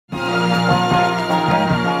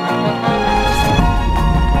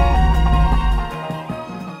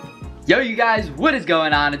guys, what is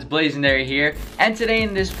going on? It's Blazendary here, and today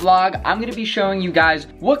in this vlog, I'm gonna be showing you guys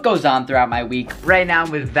what goes on throughout my week. Right now I'm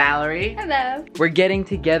with Valerie. Hello. We're getting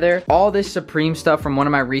together all this Supreme stuff from one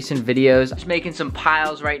of my recent videos. Just making some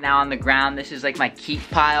piles right now on the ground. This is like my keep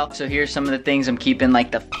pile. So here's some of the things I'm keeping, like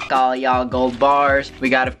the fuck all y'all gold bars. We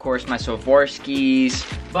got, of course, my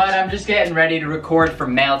Swarovskis. But I'm just getting ready to record for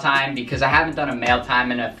mail time because I haven't done a mail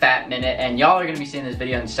time in a fat minute, and y'all are gonna be seeing this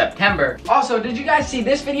video in September. Also, did you guys see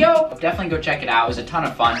this video? Definitely go check it out. It was a ton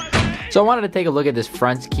of fun. So I wanted to take a look at this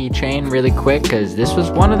front keychain really quick because this was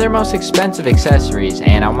one of their most expensive accessories,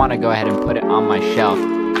 and I want to go ahead and put it on my shelf.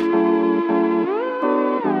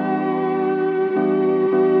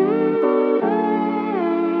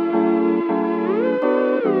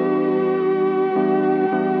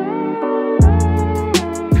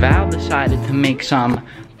 Val decided to make some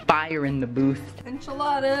fire in the booth.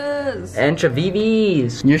 Enchiladas.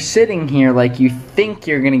 Anchovies. You're sitting here like you think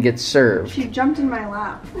you're gonna get served. She jumped in my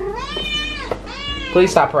lap.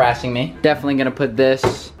 Please stop harassing me. Definitely gonna put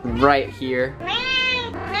this right here.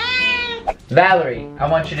 Valerie, I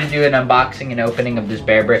want you to do an unboxing and opening of this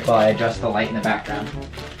bear brick while I adjust the light in the background.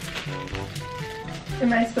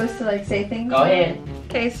 Am I supposed to like say things? Go ahead.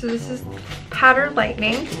 Okay, so this is Powdered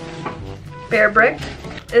Lightning bear brick.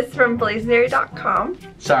 It's from Blazendary.com.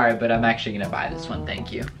 Sorry, but I'm actually gonna buy this one,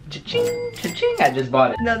 thank you. Cha-ching, cha-ching, I just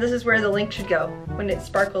bought it. No, this is where the link should go, when it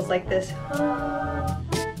sparkles like this.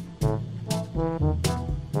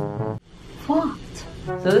 What?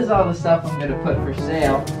 So this is all the stuff I'm gonna put for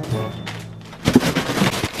sale.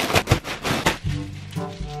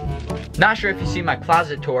 Not sure if you see my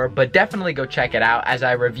closet tour, but definitely go check it out as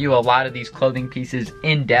I review a lot of these clothing pieces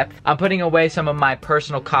in depth. I'm putting away some of my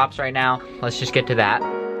personal cops right now. Let's just get to that.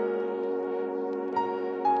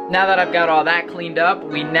 Now that I've got all that cleaned up,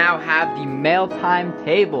 we now have the mail time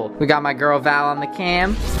table. We got my girl Val on the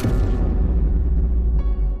cam.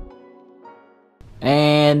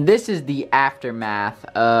 And this is the aftermath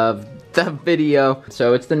of the video.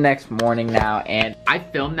 So it's the next morning now, and I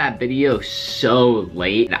filmed that video so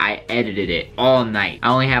late. I edited it all night.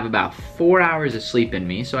 I only have about 4 hours of sleep in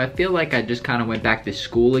me, so I feel like I just kind of went back to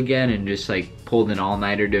school again and just like pulled an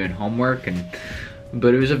all-nighter doing homework,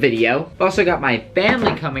 but it was a video. I've also got my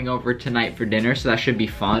family coming over tonight for dinner, so that should be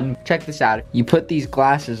fun. Check this out. You put these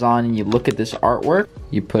glasses on and you look at this artwork.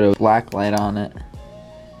 You put a black light on it.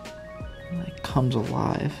 It comes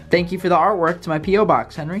alive. Thank you for the artwork to my P.O.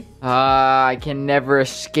 box, Henry. I can never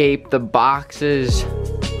escape the boxes.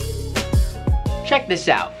 Check this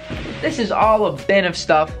out. This is all a bin of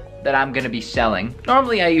stuff that I'm gonna be selling.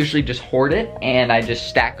 Normally I usually just hoard it and I just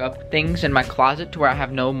stack up things in my closet to where I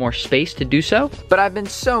have no more space to do so. But I've been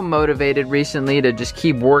so motivated recently to just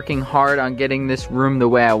keep working hard on getting this room the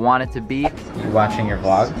way I want it to be. You watching your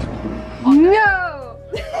vlog? No!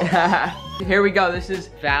 Here we go. This is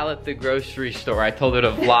Val at the grocery store. I told her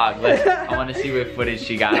to vlog. I want to see what footage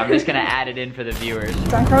she got. I'm just gonna add it in for the viewers.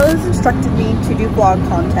 Giancarlo's instructed me to do vlog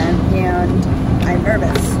content, and I'm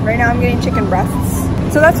nervous. Right now I'm getting chicken breasts,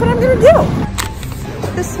 so that's what I'm gonna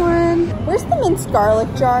do. This one. Where's the minced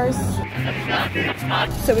garlic jars?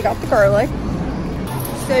 So we got the garlic.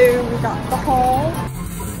 So we got the haul.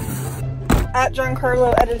 At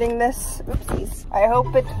Giancarlo editing this. Oopsies. I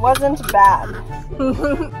hope it wasn't bad.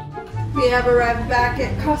 We have arrived back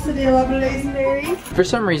at Casa de la Blazendary. For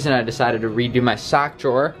some reason I decided to redo my sock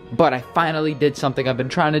drawer, but I finally did something I've been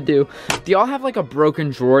trying to do. Do y'all have like a broken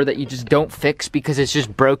drawer that you just don't fix because it's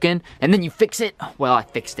just broken, and then you fix it? Well, I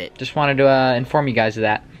fixed it. Just wanted to inform you guys of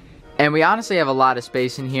that. And we honestly have a lot of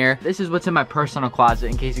space in here. This is what's in my personal closet,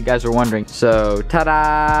 in case you guys were wondering. So,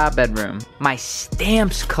 ta-da, bedroom. My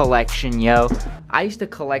stamps collection, yo. I used to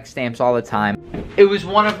collect stamps all the time. It was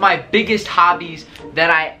one of my biggest hobbies that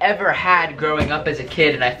I ever had growing up as a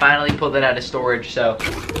kid, and I finally pulled it out of storage, so.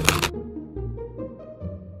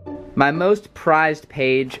 My most prized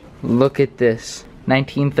page, look at this.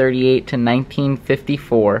 1938 to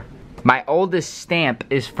 1954. My oldest stamp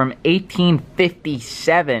is from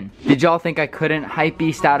 1857. Did y'all think I couldn't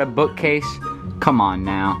hypebeast out a bookcase? Come on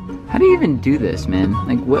now. How do you even do this, man?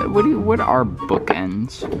 Like, what are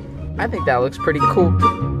bookends? I think that looks pretty cool.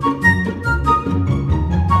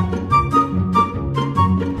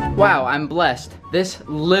 Wow, I'm blessed. This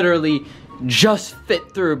literally just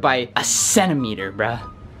fit through by a centimeter, bruh.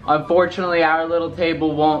 Unfortunately, our little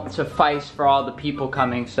table won't suffice for all the people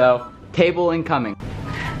coming, so table incoming.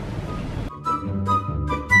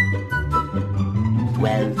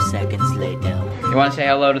 12 seconds later. You want to say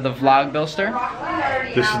hello to the vlog, Billster?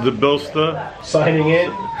 This is the Billster signing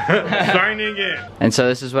in. Signing in. And so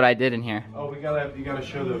this is what I did in here. Oh, you gotta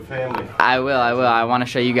show the family. I will. I want to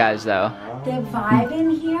show you guys though. The vibe in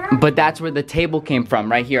here. But that's where the table came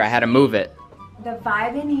from, right here. I had to move it. The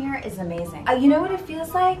vibe in here is amazing. You know what it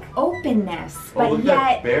feels like? Openness, Oh, but look at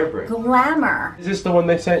that yet bear brick. glamour. Is this the one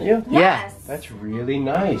they sent you? Yes. That's really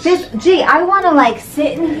nice. Gee, I want to like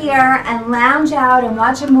sit in here and lounge out and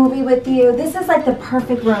watch a movie with you. This is like the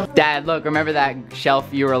perfect room. Dad, look, remember that shelf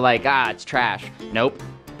you were like, ah, it's trash. Nope,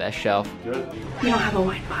 best shelf. Good. You don't have a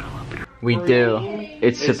wine bottle opener. We do.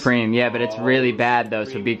 It's Supreme, yeah, but it's really bad though,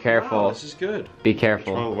 so be careful. This is good. Be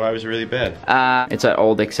careful. Oh, why was it really bad? It's an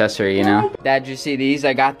old accessory, you know? Dad, did you see these?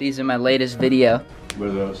 I got these in my latest video. What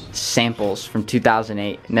are those? Samples from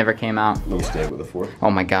 2008. Never came out. Let me stab with a fork.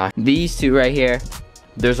 Oh my god. These two right here,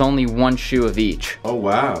 there's only one shoe of each. Oh,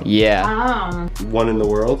 wow. Yeah. One in the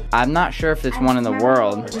world? I'm not sure if it's one in the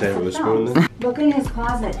world. Stab with a spoon then? Look in his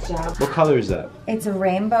closet, Joe. What color is that? It's a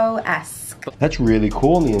rainbow-esque. That's really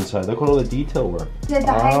cool on the inside. Look at all the detail work. Did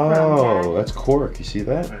the hype room, Oh, Dad. that's cork. You see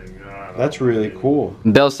that? That's really cool.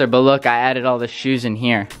 Billster, but look, I added all the shoes in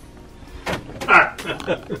here. That's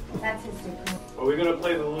his Supreme. Are we gonna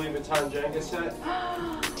play the Louis Vuitton Jenga set?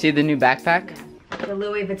 See the new backpack? The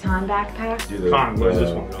Louis Vuitton backpack. Where's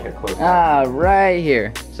this one going? Ah, right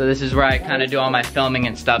here. So this is where I kind of do all my filming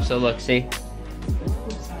and stuff. So look, see?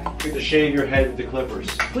 You have to shave your head with the clippers.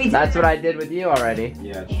 That's what I did with you already.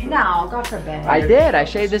 Yeah, it's true. No, God forbid. I did. I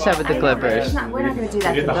shaved this head with the clippers. We're not going to do We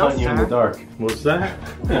that get to to hunt you in the Billster. dark. What's that?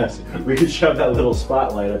 Yes. We could shove that little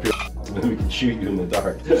spotlight up your and then we can shoot you in the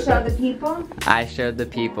dark. Show the people I showed the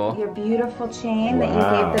people. your beautiful chain that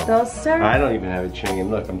Wow. you gave the Billster. I don't even have a chain.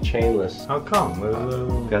 Look, I'm chainless. How come?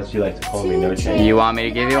 Because you like to call me no Two chain. You want me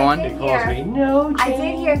to give you one? He calls me no I chain.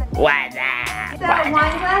 did hear What's that that?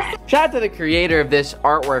 wine glass. Shout out to the creator of this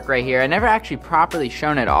artwork right here. I never actually properly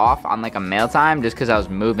shown it off on like a mail time just because I was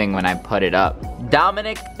moving when I put it up.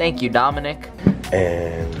 Dominic, thank you, Dominic.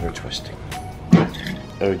 And we're twisting.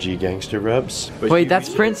 OG gangster rubs. Wait, that's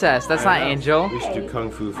Princess. That's not Angel. We used to do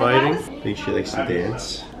kung fu fighting. I think she likes to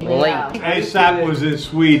dance. Late. ASAP was in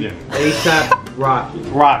Sweden. ASAP Rocky.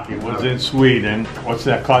 Rocky was in Sweden. What's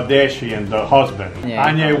that? Kardashian, the husband. Yeah.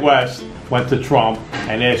 Kanye West went to Trump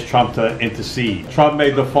and asked Trump to intercede. Trump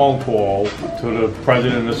made the phone call to the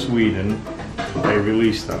president of Sweden. They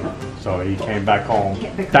released him. So he came back home.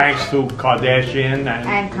 Thanks to Kardashian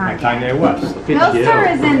and Kanye West.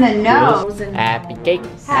 Billster is in the know. Happy cake.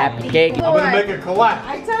 Happy cake. I'm gonna make a collect.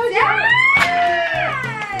 I told you.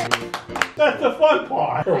 That's the fun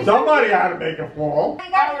part. Somebody had to make a fall.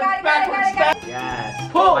 Got it.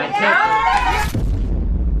 Yes. Pull My it tip.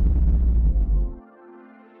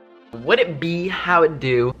 Would it be how it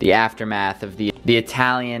do? The aftermath of the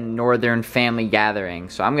Italian Northern family gathering.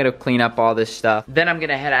 So I'm gonna clean up all this stuff. Then I'm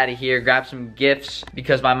gonna head out of here, grab some gifts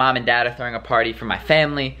because my mom and dad are throwing a party for my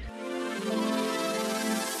family.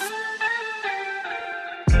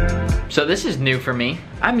 So this is new for me.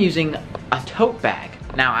 I'm using a tote bag.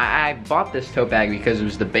 Now, I bought this tote bag because it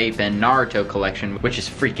was the Bape and Naruto collection, which is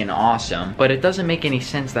freaking awesome, but it doesn't make any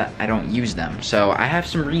sense that I don't use them. So I have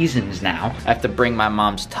some reasons now. I have to bring my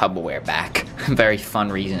mom's Tupperware back. Very fun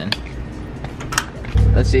reason.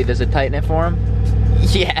 Let's see, does it tighten it for him?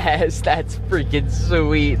 Yes, that's freaking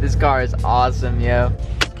sweet. This car is awesome, yo.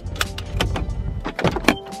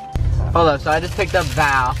 Hold up, so I just picked up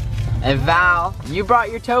Val. And Val, you brought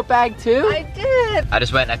your tote bag too? I did. I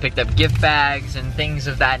just went and I picked up gift bags and things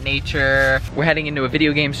of that nature. We're heading into a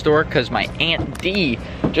video game store because my Aunt D,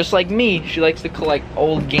 just like me, she likes to collect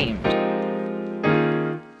old games.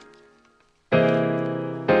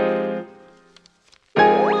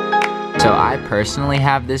 So I personally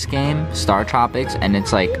have this game, Star Tropics, and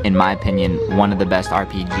it's like, in my opinion, one of the best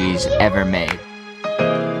RPGs ever made.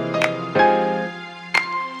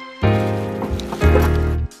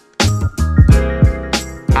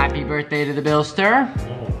 Happy birthday to the Billster.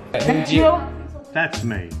 That's you? That's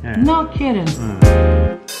me. Yeah. No kidding.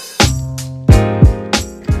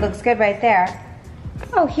 Looks good right there.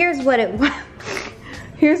 Oh, here's what it was.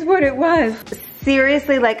 Here's what it was.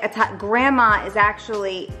 Seriously, like grandma is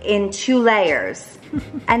actually in 2 layers.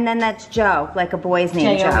 And then that's Joe, like a boy's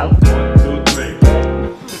name, Joe. 1, 2, 3.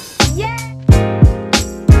 Yeah.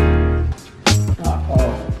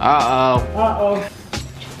 Uh-oh. Uh-oh.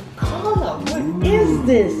 Carla, what is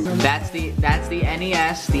this? That's the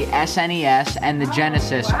NES, the SNES, and the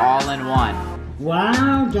Genesis all in one.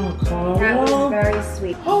 Wow, John That was Carlo. very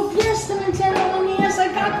sweet. Oh, yes, the Nintendo NES, I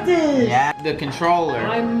got this. Yeah, the controller.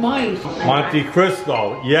 I might. Monte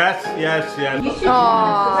Cristo. Yes, yes, yes.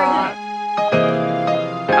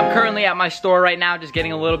 I'm currently at my store right now, just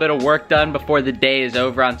getting a little bit of work done before the day is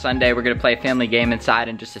over on Sunday. We're gonna play a family game inside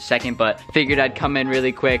in just a second, but figured I'd come in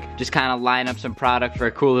really quick, just kind of line up some product for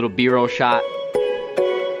a cool little B-roll shot.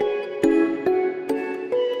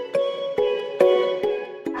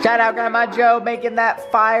 Shout out Grandma Joe making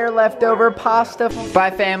that fire leftover pasta. Bye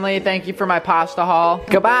family, thank you for my pasta haul.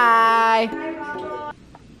 Goodbye.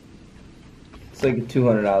 It's like a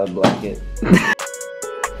 $200 blanket.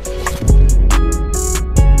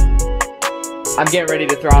 I'm getting ready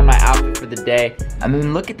to throw on my outfit for the day. I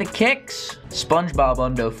mean, look at the kicks. SpongeBob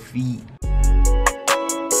on the feet.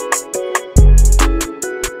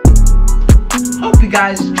 Hope you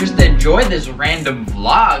guys just enjoyed this random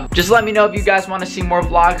vlog. Just let me know if you guys want to see more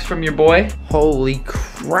vlogs from your boy. Holy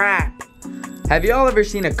crap. Have y'all ever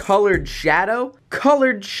seen a colored shadow?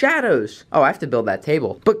 Colored shadows. Oh, I have to build that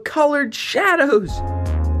table. But colored shadows.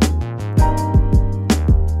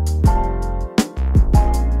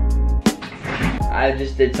 I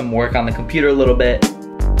just did some work on the computer a little bit.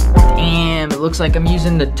 Damn, it looks like I'm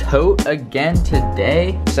using the tote again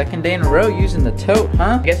today. Second day in a row using the tote,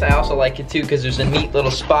 huh? I guess I also like it too because there's a neat little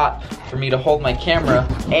spot for me to hold my camera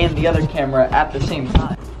and the other camera at the same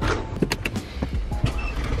time.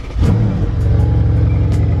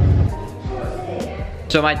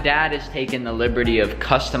 So my dad has taken the liberty of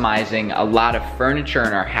customizing a lot of furniture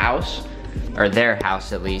in our house, or their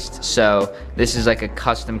house at least. So this is like a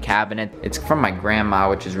custom cabinet. It's from my grandma,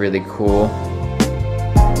 which is really cool.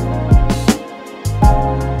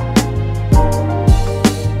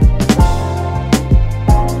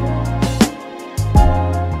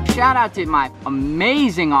 Shout out to my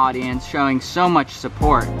amazing audience showing so much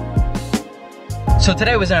support. So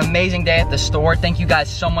today was an amazing day at the store. Thank you guys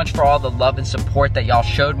so much for all the love and support that y'all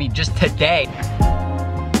showed me just today.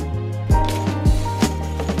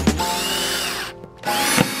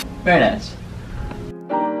 Very nice.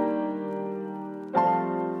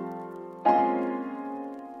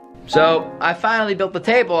 So I finally built the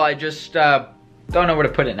table. I just don't know where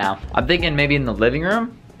to put it now. I'm thinking maybe in the living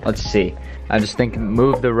room. Let's see. I'm just thinking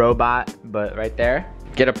move the robot, but right there.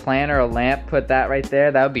 Get a plant or a lamp, put that right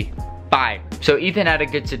there. That would be fire. So Ethan had a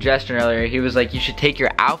good suggestion earlier. He was like, you should take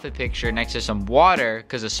your outfit picture next to some water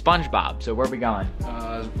because of SpongeBob. So where are we going?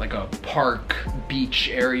 Like a park, beach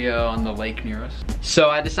area on the lake near us. So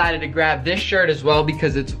I decided to grab this shirt as well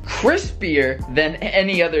because it's crispier than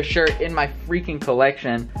any other shirt in my freaking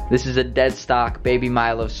collection. This is a dead stock Baby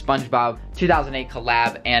Milo SpongeBob 2008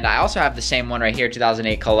 collab, and I also have the same one right here,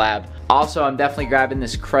 2008 collab. Also, I'm definitely grabbing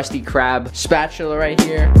this Krusty Krab spatula right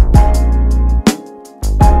here.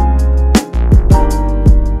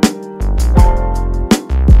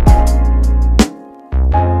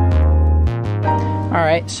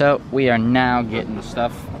 Alright, so we are now getting the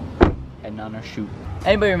stuff heading on our shoot.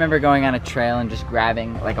 Anybody remember going on a trail and just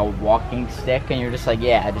grabbing like a walking stick and you're just like,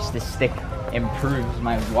 yeah, just this stick improves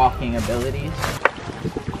my walking abilities?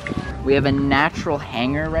 We have a natural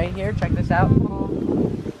hanger right here. Check this out.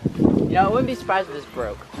 You know, I wouldn't be surprised if this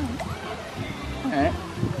broke. Alright.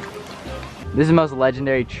 This is the most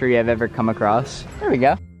legendary tree I've ever come across. There we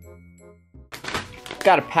go.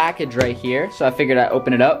 Got a package right here, so I figured I'd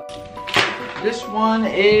open it up. This one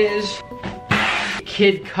is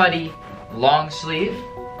Kid Cudi long sleeve.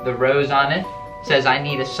 The rose on it says I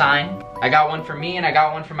need a sign. I got one for me and I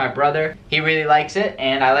got one for my brother. He really likes it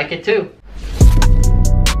and I like it too.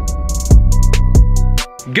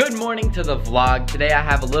 Good morning to the vlog. Today I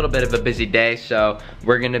have a little bit of a busy day, so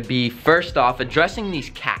we're gonna be first off addressing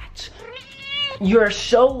these cats. You're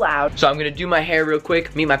so loud. So I'm gonna do my hair real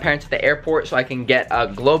quick, meet my parents at the airport so I can get a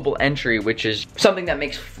global entry, which is something that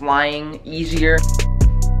makes flying easier.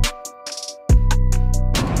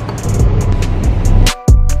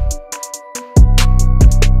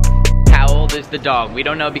 How old is the dog? We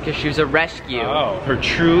don't know because she was a rescue. Oh, her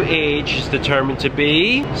true age is determined to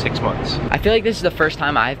be 6 months. I feel like this is the first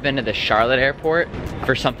time I've been to the Charlotte airport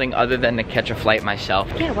for something other than to catch a flight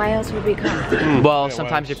myself. Yeah, why else would we come? Well,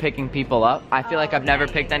 sometimes you're picking people up. I feel like I've never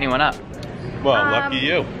picked anyone up. Well, lucky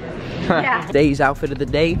you. Yeah. Today's outfit of the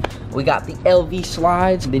day, we got the LV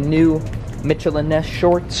slides, the new Michelin Ness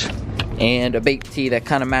shorts, and a baked tee that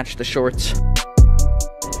kind of matched the shorts.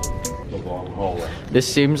 The long hallway.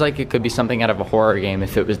 This seems like it could be something out of a horror game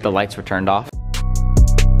if it was the lights were turned off.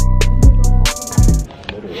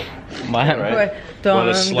 Literally. Right? Want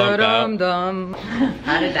to slump out?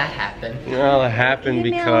 How did that happen? Well, it happened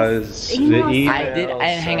because the email. I did,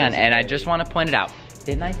 and hang on, and I just want to point it out.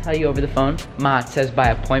 Didn't I tell you over the phone? Ma, it says by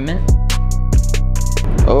appointment.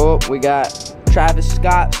 Oh, we got Travis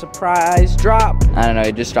Scott surprise drop. I don't know,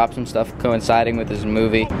 he just dropped some stuff coinciding with his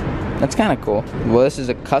movie. That's kind of cool. Well, this is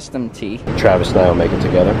a custom tee. Travis and I will make it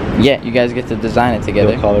together. Yeah, you guys get to design it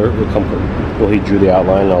together. He'll color, well, he drew the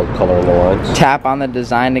outline and I'll color in the lines. Tap on the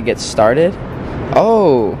design to get started.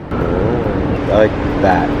 Oh. I like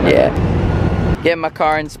that. Yeah. Get my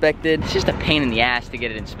car inspected. It's just a pain in the ass to get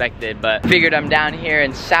it inspected, but figured I'm down here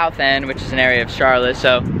in South End, which is an area of Charlotte,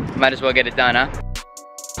 so might as well get it done, huh?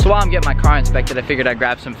 So while I'm getting my car inspected, I figured I'd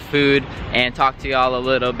grab some food and talk to y'all a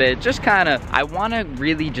little bit. Just kind of, I want to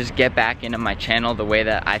really just get back into my channel the way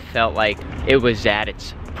that I felt like it was at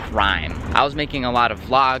its prime. I was making a lot of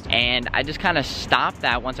vlogs and I just kind of stopped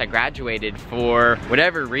that once I graduated for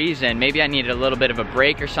whatever reason. Maybe I needed a little bit of a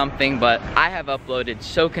break or something, but I have uploaded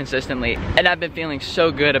so consistently and I've been feeling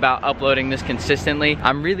so good about uploading this consistently.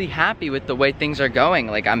 I'm really happy with the way things are going.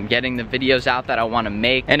 Like, I'm getting the videos out that I want to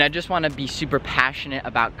make, and I just want to be super passionate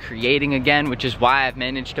about creating again, which is why I've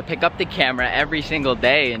managed to pick up the camera every single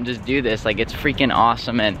day and just do this. Like, it's freaking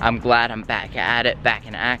awesome, and I'm glad I'm back at it, back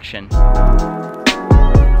in action.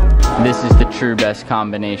 This is the true best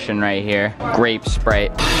combination right here. Grape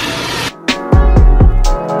Sprite.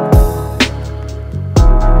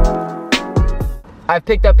 I've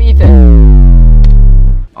picked up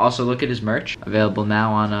Ethan. Also, look at his merch. Available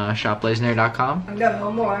now on shopblazendary.com.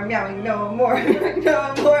 No more, I'm yelling, no more,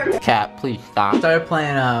 no more. Cat, please stop. Started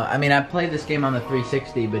playing, I mean, I played this game on the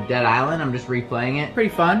 360, but Dead Island, I'm just replaying it. Pretty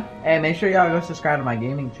fun. Hey, make sure y'all go subscribe to my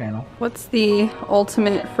gaming channel. What's the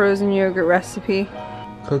ultimate frozen yogurt recipe?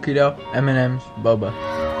 Cookie dough, M&M's, boba.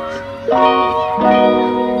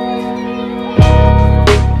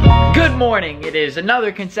 Good morning. It is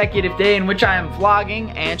another consecutive day in which I am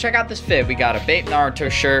vlogging, and check out this fit. We got a Bape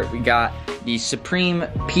Naruto shirt, we got the Supreme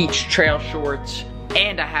Peach Trail shorts,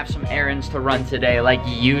 and I have some errands to run today like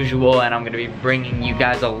usual, and I'm gonna be bringing you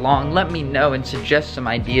guys along. Let me know and suggest some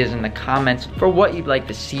ideas in the comments for what you'd like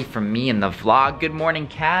to see from me in the vlog. Good morning,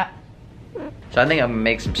 cat. So I think I'm gonna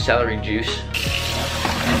make some celery juice.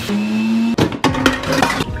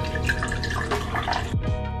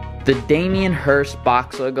 The Damien Hirst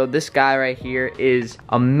box logo, this guy right here is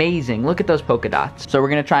amazing. Look at those polka dots. So we're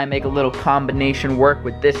gonna try and make a little combination work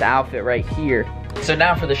with this outfit right here. So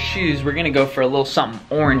now for the shoes, we're gonna go for a little something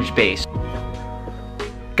orange based.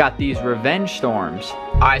 Got these Revenge Storms.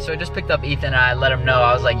 All right, so I just picked up Ethan and I let him know.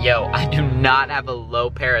 I was like, yo, I do not have a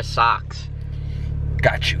low pair of socks.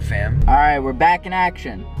 Got you, fam. All right, we're back in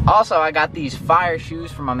action. Also, I got these fire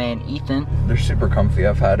shoes from my man Ethan. They're super comfy.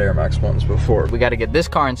 I've had Air Max ones before. We gotta get this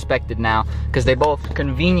car inspected now because they both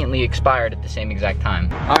conveniently expired at the same exact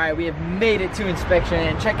time. All right, we have made it to inspection,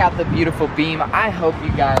 and check out the beautiful beam. I hope you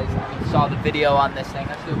guys saw the video on this thing.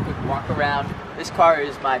 Let's do a quick walk around. This car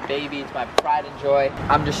is my baby, it's my pride and joy.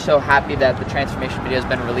 I'm just so happy that the transformation video has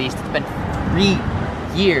been released. It's been 3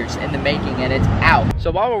 years in the making and it's out.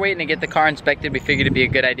 So while we're waiting to get the car inspected, we figured it'd be a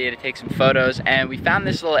good idea to take some photos, and we found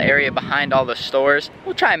this little area behind all the stores.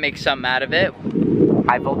 We'll try and make something out of it.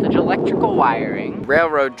 High voltage electrical wiring,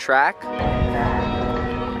 railroad track.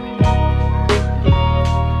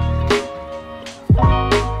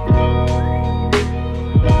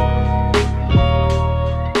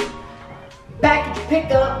 Package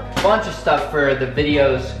pickup. Bunch of stuff for the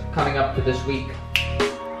videos coming up for this week.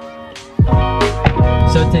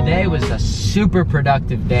 So today was a super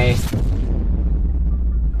productive day.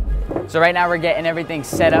 So right now we're getting everything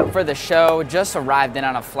set up for the show. Just arrived in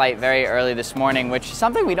on a flight very early this morning, which is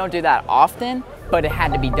something we don't do that often, but it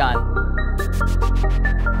had to be done.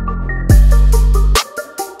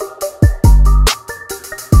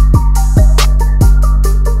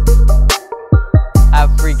 How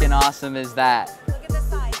freaking awesome is that? Look at the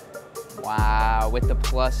side. Wow, with the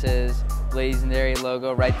pluses. Blazendary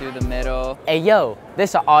logo right through the middle. Hey yo,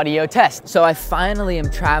 this is an audio test. So I finally am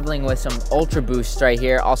traveling with some Ultra Boosts right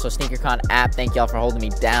here. Also SneakerCon app, thank y'all for holding me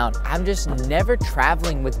down. I'm just never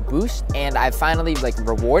traveling with Boost, and I finally like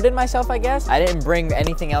rewarded myself, I guess. I didn't bring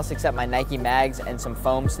anything else except my Nike mags and some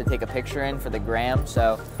foams to take a picture in for the gram.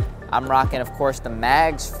 So I'm rocking, of course, the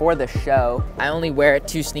mags for the show. I only wear it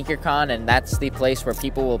to SneakerCon, and that's the place where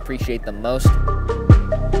people will appreciate the most.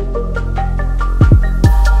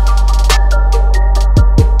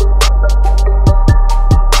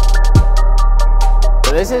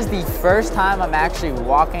 So this is the first time I'm actually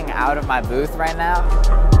walking out of my booth right now.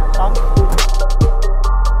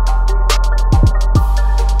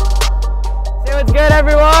 Say what's good,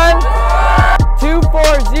 everyone.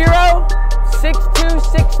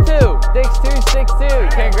 240-6262. 6262.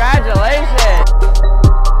 Congratulations.